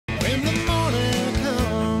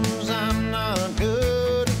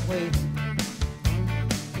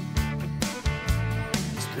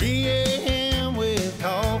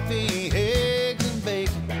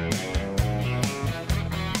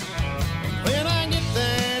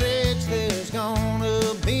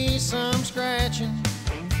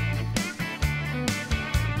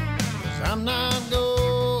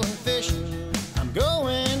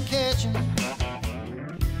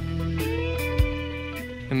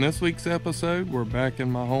In this week's episode, we're back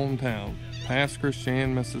in my hometown, Pass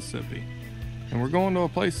Christian, Mississippi. And we're going to a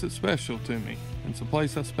place that's special to me. It's a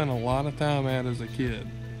place I spent a lot of time at as a kid,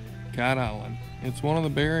 Kite Island. It's one of the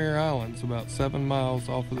barrier islands about 7 miles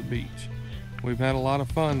off of the beach. We've had a lot of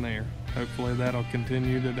fun there. Hopefully that'll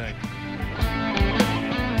continue today.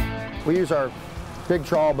 We use our big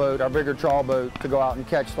trawl boat, our bigger trawl boat, to go out and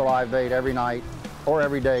catch the live bait every night or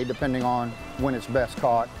every day, depending on when it's best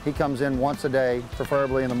caught. He comes in once a day,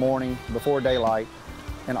 preferably in the morning before daylight,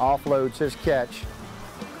 and offloads his catch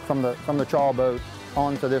from the trawl boat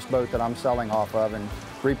onto this boat that I'm selling off of, and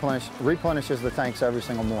replenishes the tanks every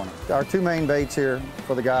single morning. Our two main baits here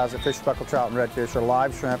for the guys that fish speckled trout and redfish are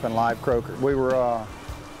live shrimp and live croaker. We were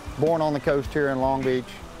born on the coast here in Long Beach.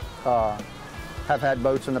 Have had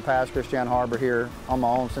boats in the Pass Christian Harbor here on my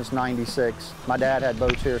own since '96. My dad had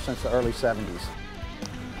boats here since the early '70s.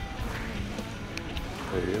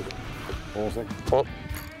 There he is. Hold on a second. Oh,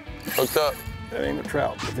 hooked up. That ain't a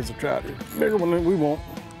trout. If it's a trout, it's a bigger one than we want.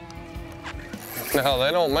 No,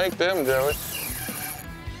 they don't make them, Joey.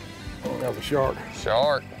 Oh, that was a shark.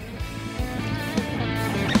 Shark.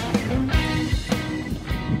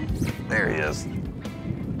 There he is.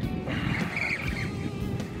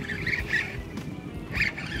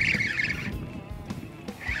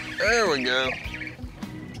 There we go.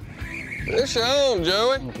 Fish on,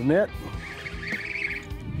 Joey. With the net.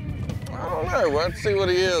 I don't know. Let's see what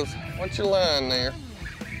he is. What's your line there?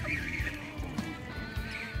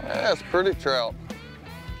 That's pretty trout.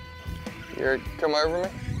 You ready to come over me?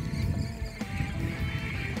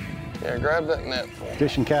 Yeah, grab that net for me.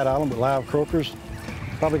 Fishing Cat Island with live croakers.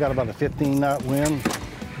 Probably got about a 15-knot wind.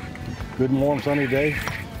 Good and warm sunny day.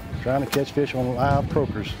 Trying to catch fish on live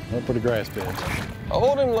croakers up for the grass beds.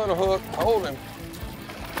 Hold him, little hook. Hold him.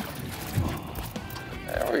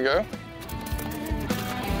 There we go.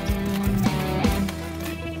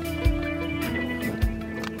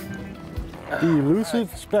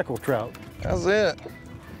 Elusive speckled trout. That's it.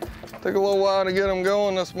 Took a little while to get them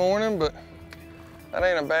going this morning, but that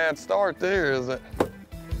ain't a bad start there, is it?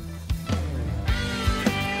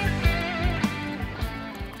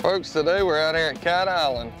 Folks, today we're out here at Kite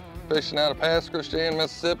Island, fishing out of Pass Christian,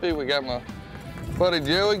 Mississippi. We got my buddy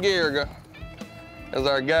Joey Garriga as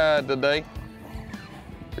our guide today.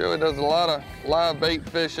 Joey does a lot of live bait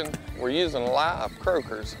fishing. We're using live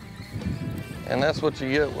croakers, and that's what you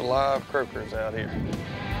get with live croakers out here.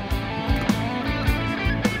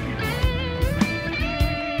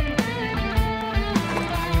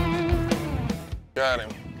 Got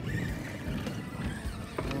him.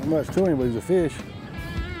 Not much to him, but he's a fish.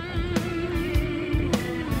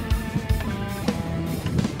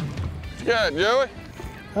 What you got, Joey?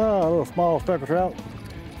 Oh, a little small speckled trout.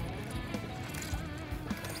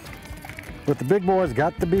 But the big boys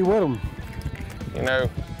got to be with them. You know,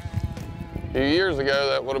 a few years ago,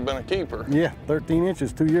 that would have been a keeper. Yeah, 13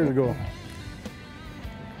 inches 2 years ago.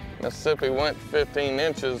 Mississippi went 15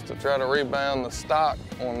 inches to try to rebound the stock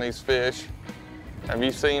on these fish. Have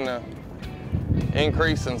you seen an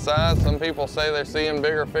increase in size? Some people say they're seeing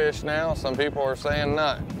bigger fish now. Some people are saying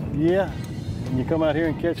not. Yeah, and you come out here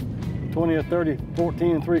and catch 20 or 30,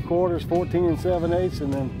 14 3/4, 14 7/8,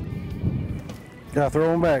 and then gotta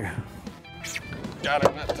throw them back. Got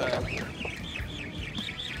him that time.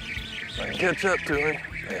 I can catch up to him.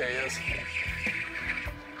 There he is.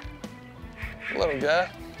 Little guy,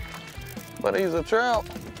 but he's a trout.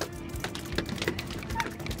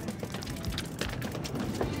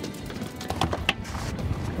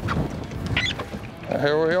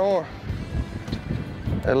 Here we are.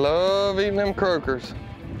 They love eating them croakers.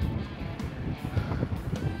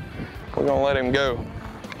 We're gonna let him go.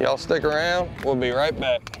 Y'all stick around, we'll be right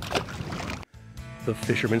back. The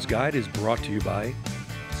Fisherman's Guide is brought to you by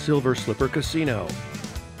Silver Slipper Casino,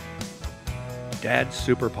 Dad's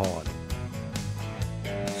Super Pawn,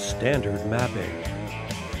 Standard Mapping,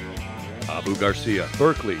 Abu Garcia,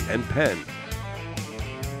 Berkeley and Penn,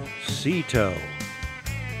 Sea-Tow,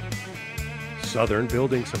 Southern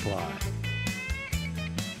Building Supply,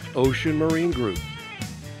 Ocean Marine Group,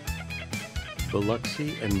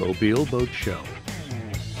 Biloxi and Mobile Boat Show,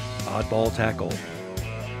 Oddball Tackle,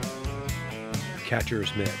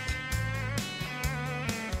 Catcher's Mitt,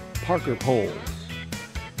 Parker Poles,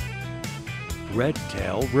 Red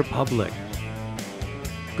Tail Republic,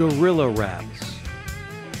 Gorilla Wraps,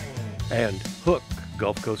 and Hook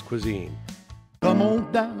Gulf Coast Cuisine. Come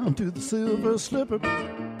on down to the Silver Slipper.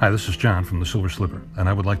 Hi, this is John from the Silver Slipper, and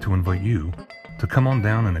I would like to invite you to come on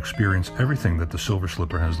down and experience everything that the Silver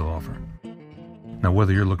Slipper has to offer. Now,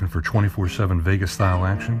 whether you're looking for 24/7 Vegas-style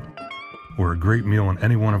action or a great meal in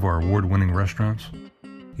any one of our award-winning restaurants,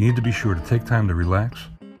 you need to be sure to take time to relax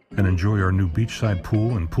and enjoy our new beachside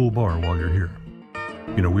pool and pool bar while you're here.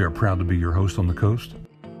 You know, we are proud to be your host on the coast,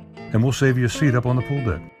 and we'll save you a seat up on the pool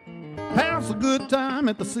deck. Pass a good time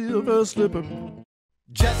at the Silver Slipper.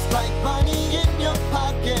 Just like money in your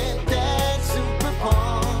pocket, that's Super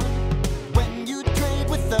Pawn. When you trade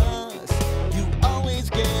with us, you always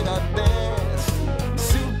get our best.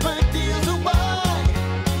 Super deals are why,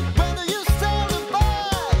 whether you sell or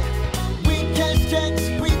buy. We cash checks,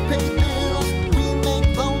 we pay bills, we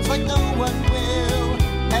make loans like no one will,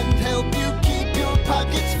 and help you keep your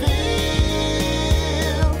pockets filled.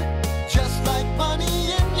 Just like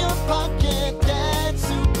money in your pocket, that's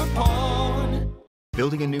Super Pawn.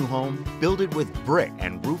 Building a new home? Build it with brick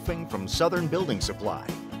and roofing from Southern Building Supply.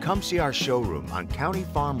 Come see our showroom on County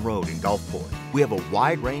Farm Road in Gulfport. We have a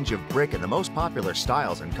wide range of brick in the most popular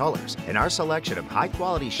styles and colors, and our selection of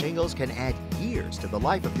high-quality shingles can add years to the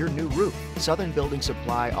life of your new roof. Southern Building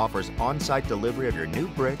Supply offers on-site delivery of your new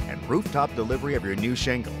brick and rooftop delivery of your new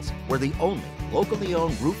shingles. We're the only locally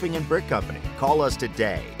owned roofing and brick company. Call us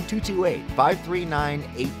today,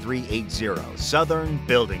 228-539-8380. Southern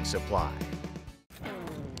Building Supply.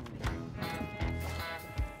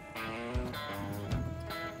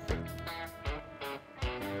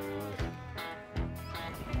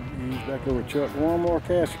 Back over Chuck, one more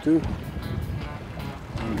cast or two.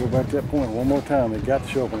 And go back to that point one more time. They got to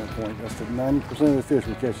show up on that point. That's the 90% of the fish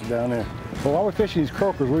we catch down there. So while we're fishing these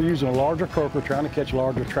croakers, we're using a larger croaker trying to catch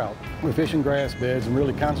larger trout. We're fishing grass beds and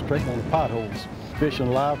really concentrating on the potholes. Fishing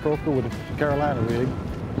a live croaker with a Carolina rig.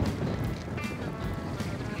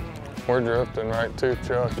 We're drifting right to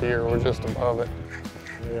Chuck here. We're just above it.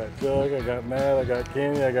 I got Chuck, I got Matt, I got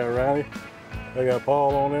Kenny, I got Ronnie, I got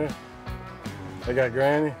Paul on there. I got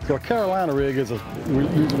Granny. So a Carolina rig is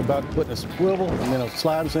we're using about putting a swivel and then a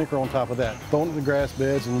slide sinker on top of that, throwing it in the grass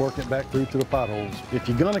beds and working it back through to the potholes. If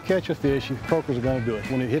you're gonna catch a fish, your croakers are gonna do it.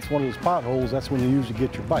 When it hits one of those potholes, that's when you usually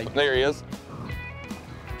get your bite. There he is.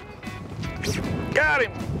 Got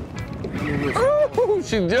him! Ooh,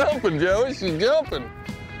 she's jumping, Joey, she's jumping.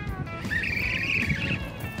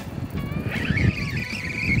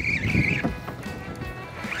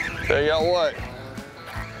 Tell you what,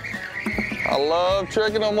 I love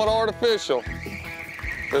tricking them with artificial.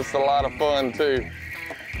 It's a lot of fun too.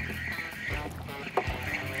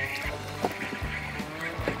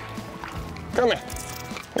 Come here.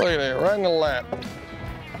 Look at that, right in the lap.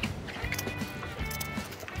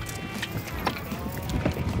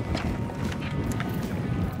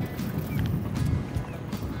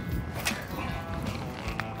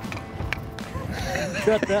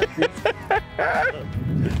 Cut that fish.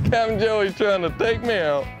 Captain Joey's trying to take me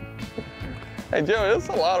out. Hey, Joey, this is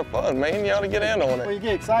a lot of fun, man. You ought to get in on it. Well, you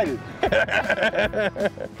get excited.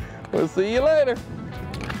 We'll see you later.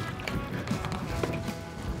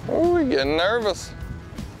 Oh, we're getting nervous.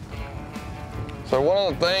 So one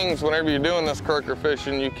of the things whenever you're doing this croaker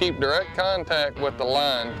fishing, you keep direct contact with the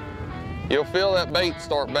line. You'll feel that bait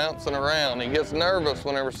start bouncing around. He gets nervous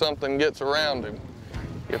whenever something gets around him.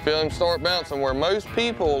 You feel him start bouncing. Where most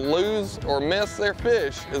people lose or miss their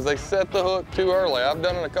fish is they set the hook too early. I've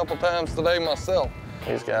done it a couple times today myself.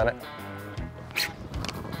 He's got it.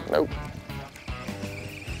 Nope.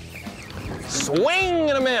 Swing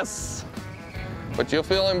and a miss. But you'll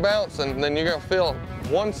feel him bouncing, and then you're gonna feel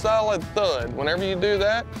one solid thud. Whenever you do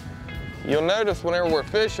that, you'll notice whenever we're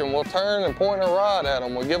fishing, we'll turn and point a rod at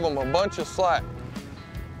him. We'll give him a bunch of slack.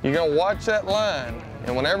 You're gonna watch that line.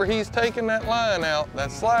 And whenever he's taking that line out,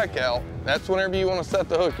 that slack out, that's whenever you want to set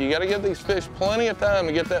the hook. You got to give these fish plenty of time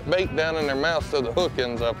to get that bait down in their mouth so the hook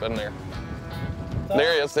ends up in there.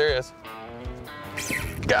 There he is, there he is.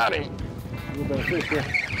 Got him.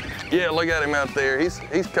 Yeah, look at him out there. He's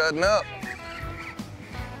cutting up.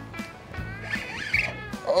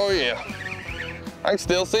 Oh yeah. I can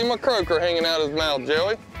still see my croaker hanging out his mouth,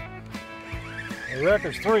 Joey. The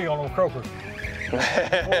record's 3 on old croaker. 4 or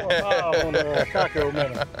 5 on the Caco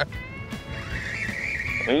minnow.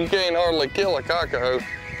 You can't hardly kill a cockahoo.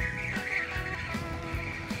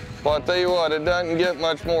 Well, I tell you what, it doesn't get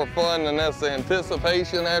much more fun than this, the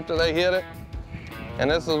anticipation after they hit it.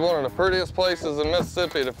 And this is one of the prettiest places in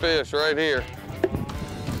Mississippi to fish, right here.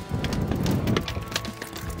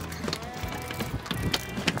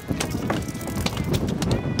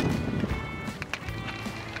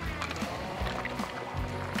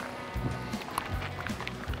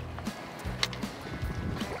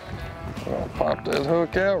 I'll pop that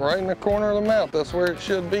hook out right in the corner of the mouth. That's where it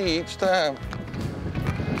should be each time.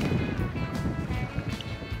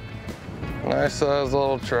 Nice sized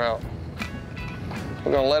little trout.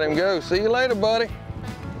 We're gonna let him go. See you later, buddy.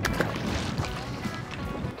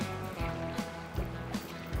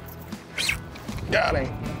 Got him.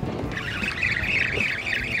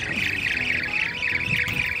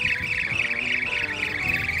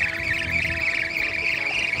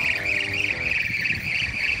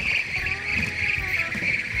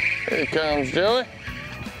 Here he comes, Joey.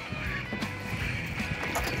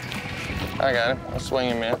 I got him. I'll swing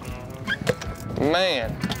him in.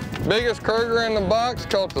 Man, biggest Kroger in the box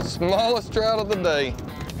caught the smallest trout of the day.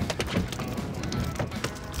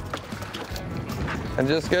 It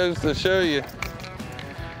just goes to show you,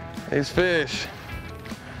 these fish,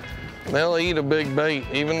 they'll eat a big bait.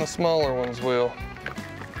 Even the smaller ones will.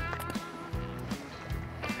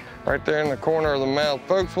 Right there in the corner of the mouth.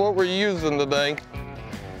 Folks, what we're using today,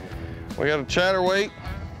 we got a chatterweight,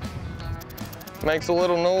 makes a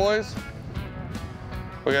little noise.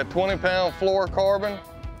 We got 20-pound fluorocarbon,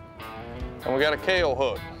 and we got a kale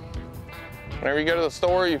hook. Whenever you go to the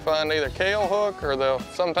store, you find either kale hook or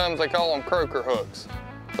sometimes they call them croaker hooks.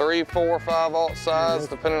 3, 4, 5/0 size,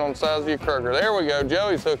 depending on the size of your croaker. There we go,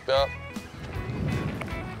 Joey's hooked up.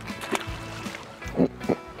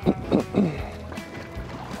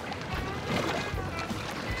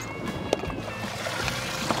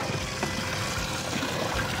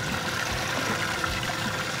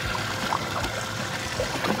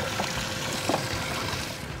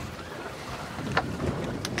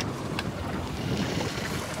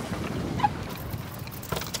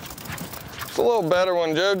 A little better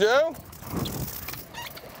one, JoJo.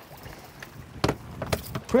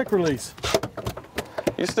 Quick release.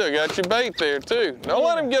 You still got your bait there too. Don't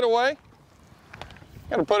let him get away.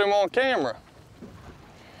 Gotta put him on camera.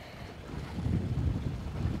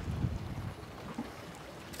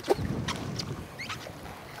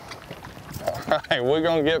 All right, we're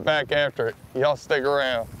gonna get back after it. Y'all stick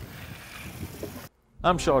around.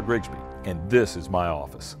 I'm Shaw Grigsby, and this is my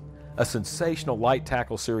office. A sensational light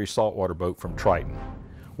tackle series saltwater boat from Triton.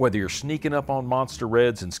 Whether you're sneaking up on monster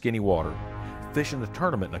reds in skinny water, fishing a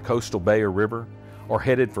tournament in a coastal bay or river, or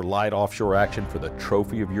headed for light offshore action for the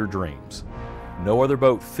trophy of your dreams, no other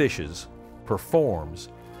boat fishes, performs,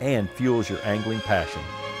 and fuels your angling passion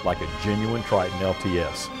like a genuine Triton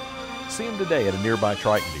LTS. See them today at a nearby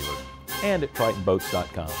Triton dealer and at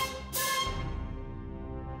tritonboats.com.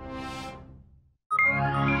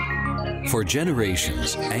 For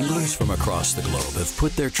generations, anglers from across the globe have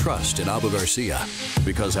put their trust in Abu Garcia.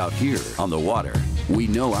 Because out here on the water, we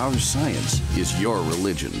know our science is your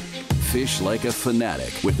religion. Fish like a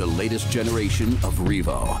fanatic with the latest generation of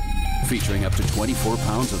Revo. Featuring up to 24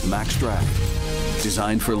 pounds of max drag.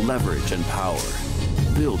 Designed for leverage and power.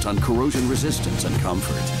 Built on corrosion resistance and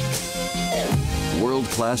comfort.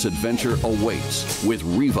 World-class adventure awaits with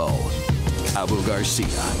Revo. Abu Garcia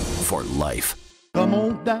for life. Come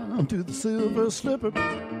on down to the Silver Slipper.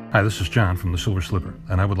 Hi, this is John from the Silver Slipper,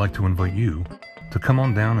 and I would like to invite you to come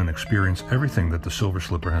on down and experience everything that the Silver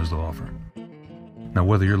Slipper has to offer. Now,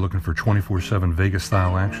 whether you're looking for 24/7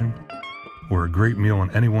 Vegas-style action or a great meal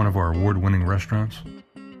in any one of our award-winning restaurants,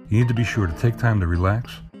 you need to be sure to take time to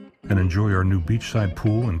relax and enjoy our new beachside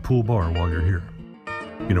pool and pool bar while you're here.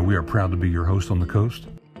 You know, we are proud to be your host on the coast,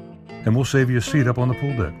 and we'll save you a seat up on the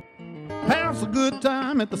pool deck. Pass a good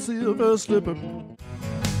time at the Silver Slipper.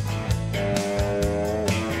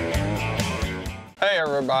 Hey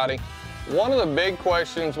everybody. One of the big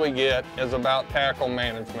questions we get is about tackle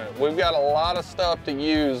management. We've got a lot of stuff to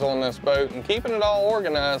use on this boat, and keeping it all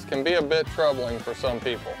organized can be a bit troubling for some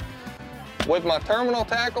people. With my terminal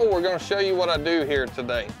tackle, we're going to show you what I do here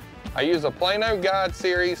today. I use a Plano Guide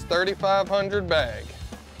Series 3500 bag.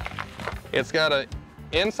 It's got an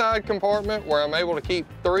inside compartment where I'm able to keep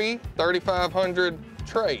 3 3500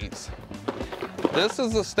 trays. This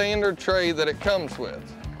is the standard tray that it comes with.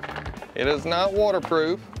 It is not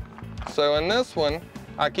waterproof, so in this one,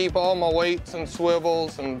 I keep all my weights and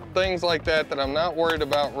swivels and things like that I'm not worried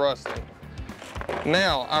about rusting.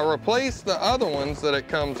 Now, I replaced the other ones that it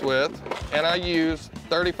comes with, and I use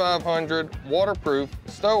 3500 waterproof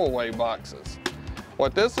stowaway boxes.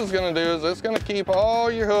 What this is going to do is it's going to keep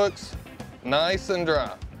all your hooks nice and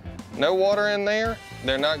dry. No water in there,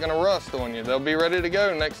 they're not going to rust on you. They'll be ready to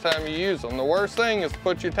go next time you use them. The worst thing is to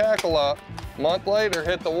put your tackle up, a month later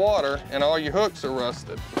hit the water, and all your hooks are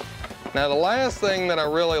rusted. Now the last thing that I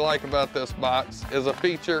really like about this box is a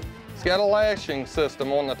feature, it's got a lashing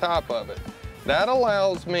system on the top of it. That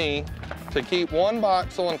allows me to keep one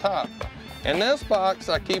box on top. In this box,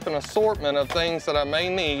 I keep an assortment of things that I may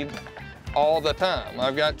need all the time.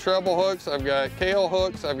 I've got treble hooks, I've got kale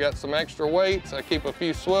hooks, I've got some extra weights, I keep a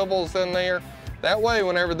few swivels in there. That way,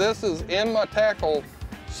 whenever this is in my tackle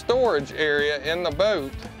storage area in the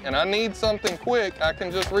boat and I need something quick, I can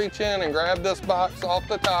just reach in and grab this box off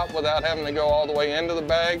the top without having to go all the way into the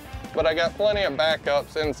bag, but I got plenty of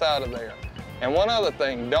backups inside of there. And one other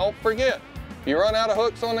thing, don't forget, if you run out of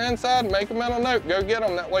hooks on the inside, make a mental note, go get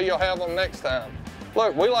them, that way you'll have them next time.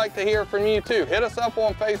 Look, we like to hear from you too. Hit us up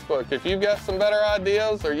on Facebook. If you've got some better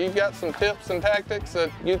ideas or you've got some tips and tactics that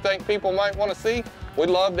you think people might want to see, we'd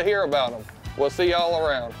love to hear about them. We'll see y'all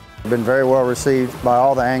around. Been very well received by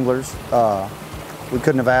all the anglers. We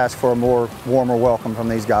couldn't have asked for a more warmer welcome from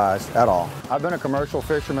these guys at all. I've been a commercial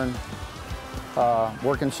fisherman,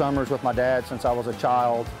 working summers with my dad since I was a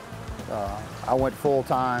child. I went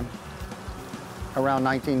full-time around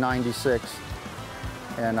 1996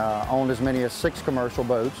 and owned as many as 6 commercial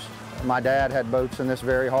boats. My dad had boats in this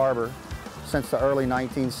very harbor since the early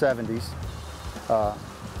 1970s.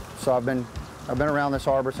 So I've been around this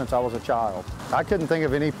harbor since I was a child. I couldn't think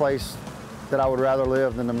of any place that I would rather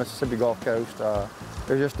live than the Mississippi Gulf Coast.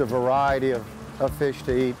 There's just a variety of fish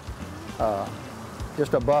to eat,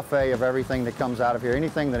 just a buffet of everything that comes out of here,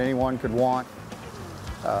 anything that anyone could want.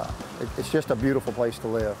 It's just a beautiful place to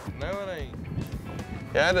live. No, it ain't.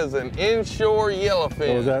 That is an inshore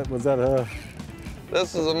yellowfin. Oh,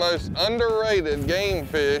 This is the most underrated game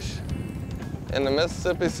fish in the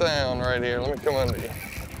Mississippi Sound right here. Let me come under you.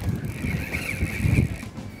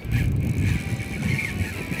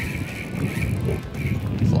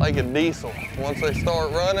 It's like a diesel. Once they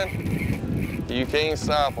start running, you can't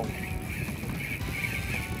stop them.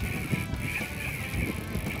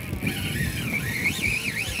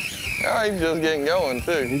 Oh, he's just getting going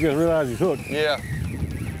too. You just realize he's hooked. Yeah.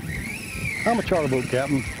 I'm a charter boat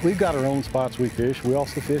captain. We've got our own spots we fish. We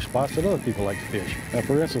also fish spots that other people like to fish. Now,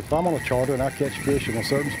 for instance, if I'm on a charter and I catch fish in a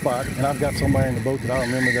certain spot and I've got somebody in the boat that I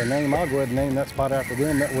remember their name, I'll go ahead and name that spot after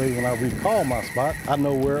them. That way, when I recall my spot, I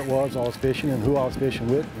know where it was I was fishing and who I was fishing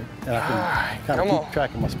with, and I can kind of keep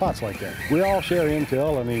track of my spots like that. We all share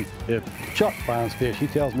intel. I mean, if Chuck finds fish, he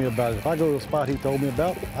tells me about it. If I go to a spot he told me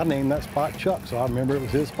about, I name that spot Chuck, so I remember it was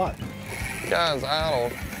his spot. Guys idle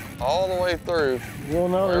all the way through. Well,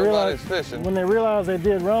 no, Everybody's fishing. When they realized they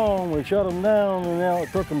did wrong, we shut them down, and now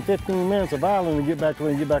it took them 15 minutes of idling to get back to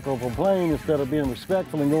where they get back over a plane instead of being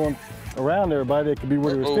respectful and going around everybody. They could be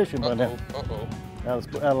where they was fishing by now. Out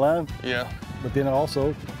of line? Yeah. But then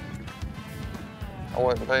also, I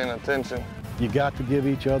wasn't paying attention. You got to give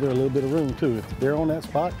each other a little bit of room too. If they're on that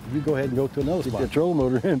spot, you go ahead and go to another spot. Get your trolling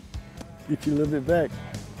motor in, get you a little bit back.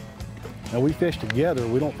 Now we fish together,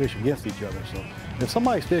 we don't fish against each other. So if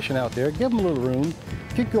somebody's fishing out there, give them a little room.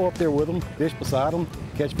 You go up there with them, fish beside them,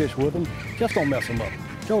 catch fish with them. Just don't mess them up.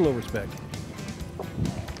 Show a little respect.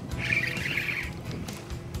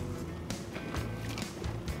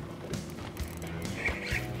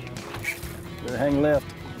 Better hang left.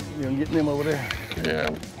 You're getting them over there. Yeah.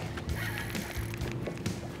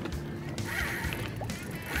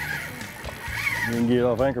 You can get it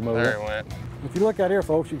off anchor mode. There it went. If you look out here,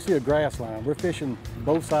 folks, you can see a grass line. We're fishing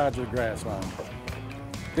both sides of the grass line.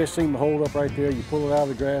 Fish seem to hold up right there. You pull it out of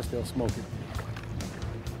the grass, they'll smoke it.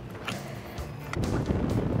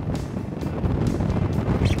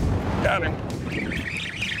 Got him.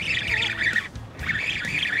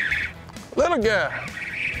 Little guy.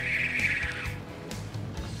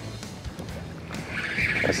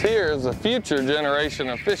 This here is a future generation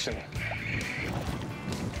of fishing.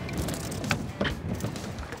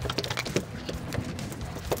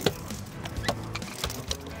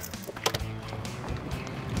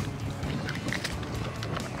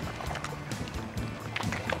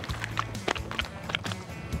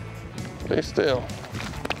 Be still.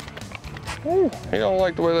 Ooh, he don't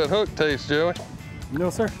like the way that hook tastes, Joey. No,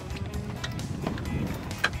 sir.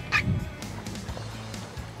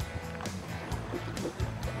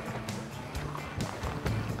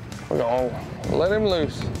 We're gonna let him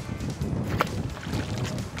loose.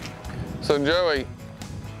 So Joey,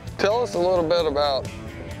 tell us a little bit about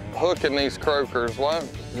hooking these croakers. Why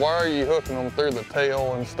are you hooking them through the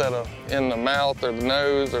tail instead of in the mouth or the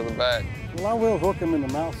nose or the back? Well, I will hook them in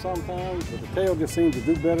the mouth sometimes, but the tail just seems to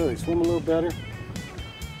do better. They swim a little better.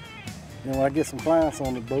 You know, when I get some clients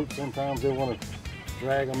on the boat, sometimes they want to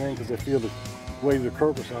drag them in because they feel the weight of the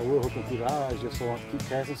croaker, so I will hook them through the eyes just so I don't keep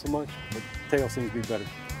casting so much, but the tail seems to be better.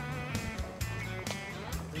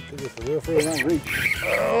 It's a real further long reach.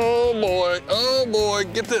 Oh boy,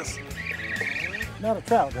 get this. Not a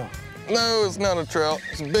trout, though. No, it's not a trout,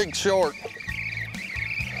 it's a big shark.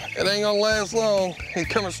 It ain't gonna last long. He's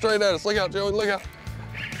coming straight at us. Look out, Joey, look out.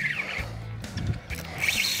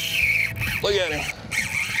 Look at him.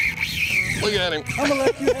 Look at him. I'm gonna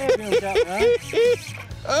let you have him, Captain Ryan.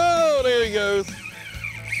 Oh, there he goes.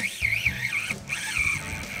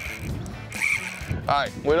 All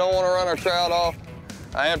right, we don't want to run our trout off.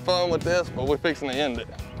 I had fun with this, but we're fixing to end it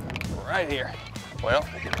right here. Well,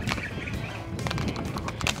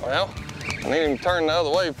 I need him to turn the other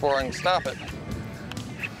way before I can stop it.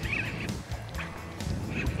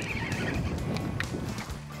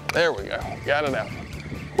 There we go, got it out.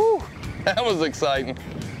 Whew, that was exciting.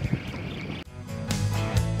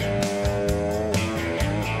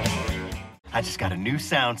 I just got a new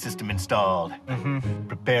sound system installed.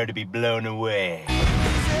 Prepare to be blown away.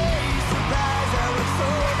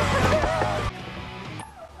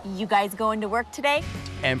 You guys going to work today?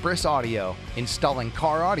 Empress Audio, installing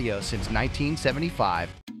car audio since 1975.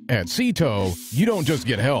 At Sea-Tow, you don't just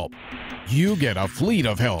get help, you get a fleet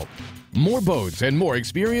of help. More boats and more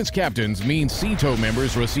experienced captains means Sea-Tow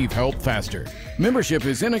members receive help faster. Membership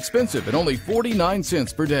is inexpensive at only 49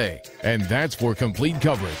 cents per day. And that's for complete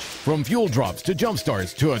coverage, from fuel drops to jump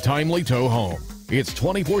starts to a timely tow home. It's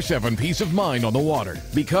 24/7 peace of mind on the water.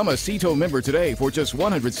 Become a Sea-Tow member today for just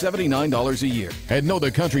 $179 a year. And know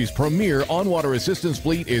the country's premier on-water assistance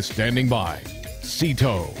fleet is standing by.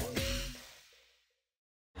 Sea-Tow.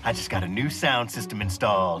 I just got a new sound system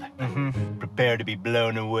installed. Prepare to be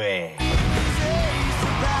blown away.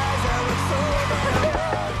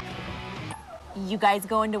 You guys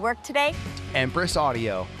going to work today? Empress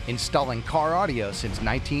Audio, installing car audio since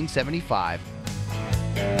 1975.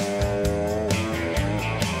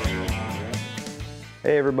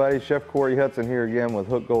 Hey everybody, Chef Corey Hudson here again with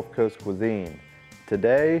Hook Gulf Coast Cuisine.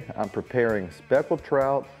 Today I'm preparing speckled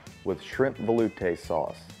trout with shrimp veloute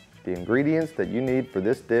sauce. The ingredients that you need for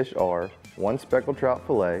this dish are 1 speckled trout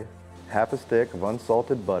fillet, half a stick of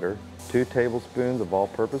unsalted butter, 2 tablespoons of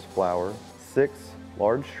all-purpose flour, 6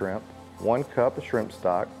 large shrimp, 1 cup of shrimp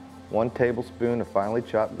stock, 1 tablespoon of finely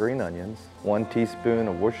chopped green onions, 1 teaspoon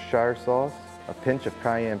of Worcestershire sauce, a pinch of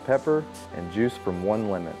cayenne pepper, and juice from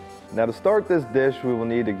 1 lemon. Now to start this dish, we will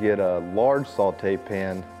need to get a large saute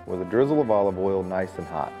pan with a drizzle of olive oil nice and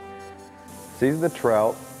hot. Season the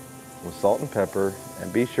trout with salt and pepper,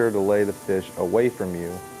 and be sure to lay the fish away from you,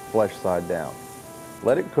 flesh side down.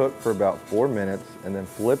 Let it cook for about 4 minutes and then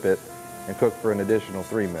flip it and cook for an additional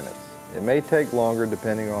 3 minutes. It may take longer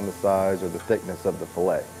depending on the size or the thickness of the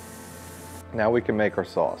fillet. Now we can make our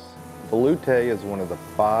sauce. Veloute is one of the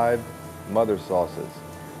 5 mother sauces.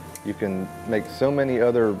 You can make so many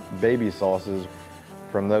other baby sauces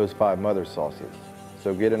from those 5 mother sauces.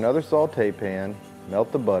 So get another saute pan,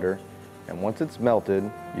 melt the butter, and once it's melted,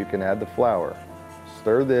 you can add the flour.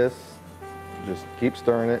 Stir this, just keep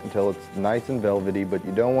stirring it until it's nice and velvety, but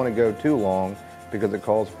you don't want to go too long because it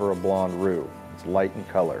calls for a blonde roux. It's light in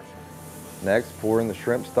color. Next, pour in the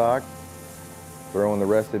shrimp stock, throw in the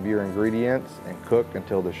rest of your ingredients, and cook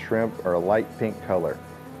until the shrimp are a light pink color.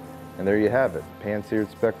 And there you have it, pan-seared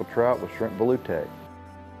speckled trout with shrimp veloute.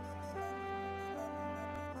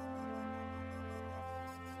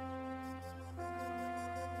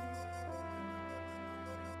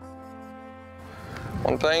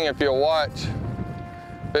 One thing, if you'll watch,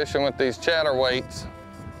 fishing with these chatter weights,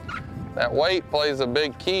 that weight plays a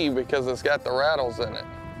big key because it's got the rattles in it.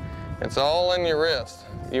 It's all in your wrist.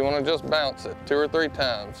 You want to just bounce it 2 or 3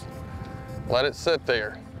 times. Let it sit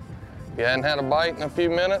there. If you hadn't had a bite in a few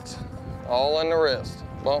minutes, all in the wrist.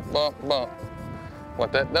 Bump, bump, bump.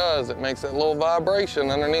 What that does, it makes that little vibration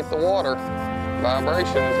underneath the water.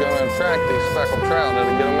 Vibration is going to attract these speckled trout.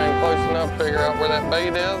 It'll get them in close enough, figure out where that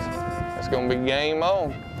bait is. It's going to be game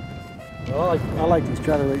on. Well, I like these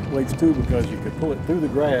chatter weights too because you could pull it through the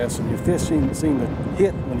grass and your fish seem to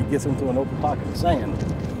hit when he gets into an open pocket of sand.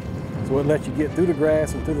 So it lets you get through the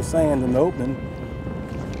grass and through the sand in the opening,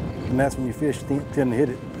 and that's when your fish tend to hit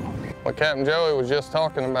it. Well, Captain Joey was just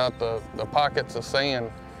talking about the pockets of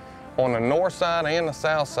sand on the north side and the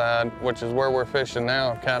south side, which is where we're fishing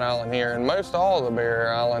now of Cat Island here. And most all of the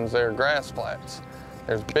barrier islands, they're grass flats.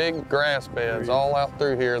 There's big grass beds all out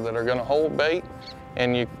through here that are gonna hold bait,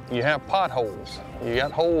 and you have potholes. You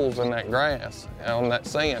got holes in that grass, on that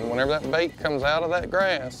sand. Whenever that bait comes out of that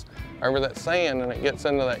grass, over that sand, and it gets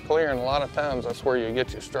into that clearing, a lot of times that's where you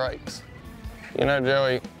get your strikes. You know,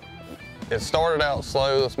 Joey, it started out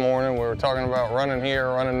slow this morning. We were talking about running here,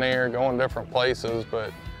 running there, going different places,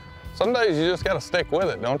 but some days you just gotta stick with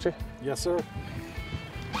it, don't you? Yes, sir.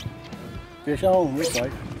 Fish on, looks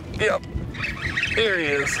like. Yep. Here he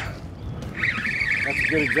is. That's a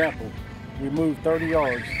good example. We moved 30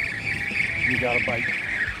 yards, you got a bite.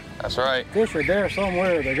 That's right. Fish are there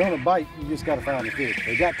somewhere. They're gonna bite. You just gotta find the fish.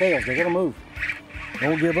 They got tails. They're gonna move.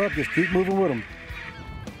 Don't give up. Just keep moving with them.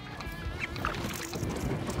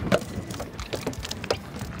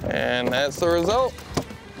 And that's the result.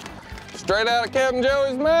 Straight out of Captain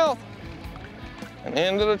Joey's mouth and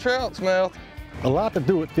into the trout's mouth. A lot to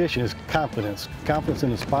do with fishing is confidence. Confidence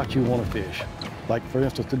in the spot you want to fish. Like for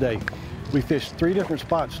instance today, we fished 3 different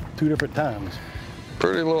spots 2 different times.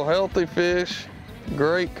 Pretty little healthy fish,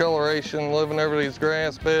 great coloration living over these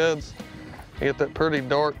grass beds. You get that pretty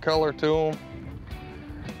dark color to them.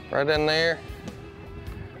 right in there.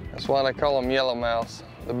 That's why they call them yellowmouths.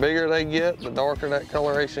 The bigger they get, the darker that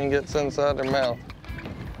coloration gets inside their mouth.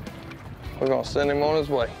 We're gonna send him on his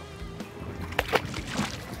way.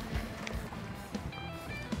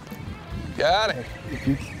 Got him. If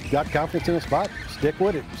you got confidence in a spot, stick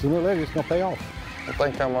with it. Sooner or later, it's gonna pay off. I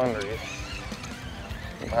think I'm under you.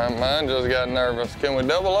 Mine just got nervous. Can we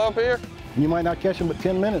double up here? You might not catch them but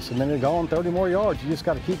 10 minutes, and then they're gone 30 more yards. You just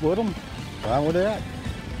got to keep with them, find where they're at.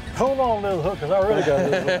 Hold on to the hook, because I really got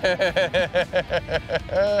it.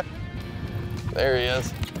 There he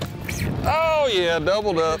is. Oh, yeah,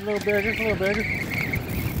 doubled up. Just a little bigger, just a little bigger.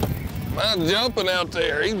 Mine's jumping out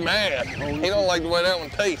there. He's mad. He don't like the way that one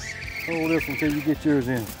tastes. Hold this until you get yours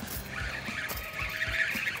in.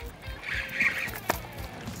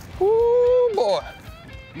 Woo, boy.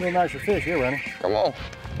 A little nicer fish here, Ronnie. Come on.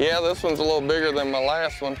 Yeah, this one's a little bigger than my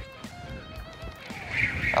last one.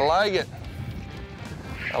 I like it.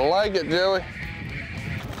 I like it, Joey.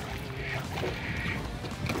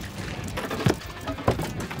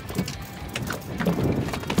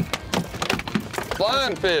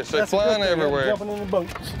 Flying fish, they're flying everywhere. Jumping in the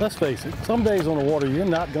boats. Let's face it, some days on the water, you're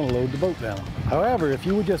not going to load the boat down. However, if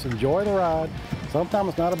you would just enjoy the ride, sometimes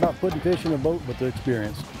it's not about putting fish in a boat, but the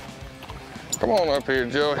experience. Come on up here,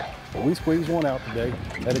 Joey. We squeezed one out today.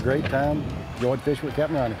 Had a great time. Enjoyed fishing with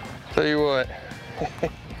Captain Ronnie. Tell you what,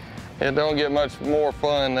 it don't get much more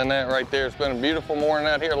fun than that right there. It's been a beautiful morning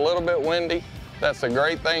out here, a little bit windy. That's the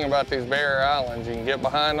great thing about these barrier islands. You can get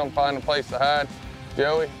behind them, find a place to hide.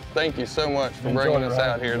 Joey, thank you so much for bringing us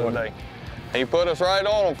out here today. He put us right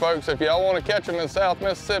on them, folks. If y'all want to catch them in South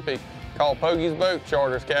Mississippi, call Pogie's Boat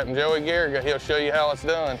Charters, Captain Joey Garriga. He'll show you how it's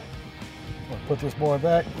done. We'll put this boy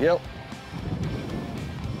back. Yep.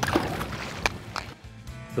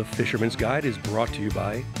 The Fisherman's Guide is brought to you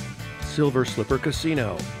by Silver Slipper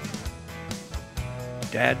Casino,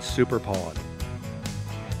 Dad's Super Pawn,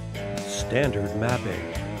 Standard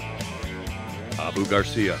Mapping, Abu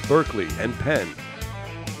Garcia, Berkeley and Penn,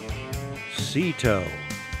 Sea-Tow,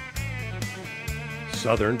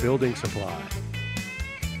 Southern Building Supply,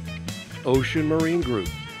 Ocean Marine Group,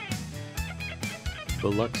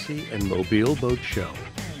 Biloxi and Mobile Boat Show,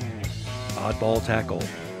 Oddball Tackle,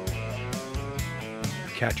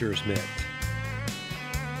 Catcher's Mitt,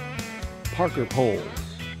 Parker Poles,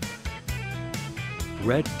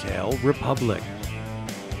 Red Tail Republic,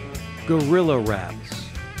 Gorilla Wraps,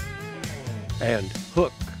 and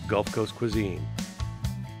Hook Gulf Coast Cuisine.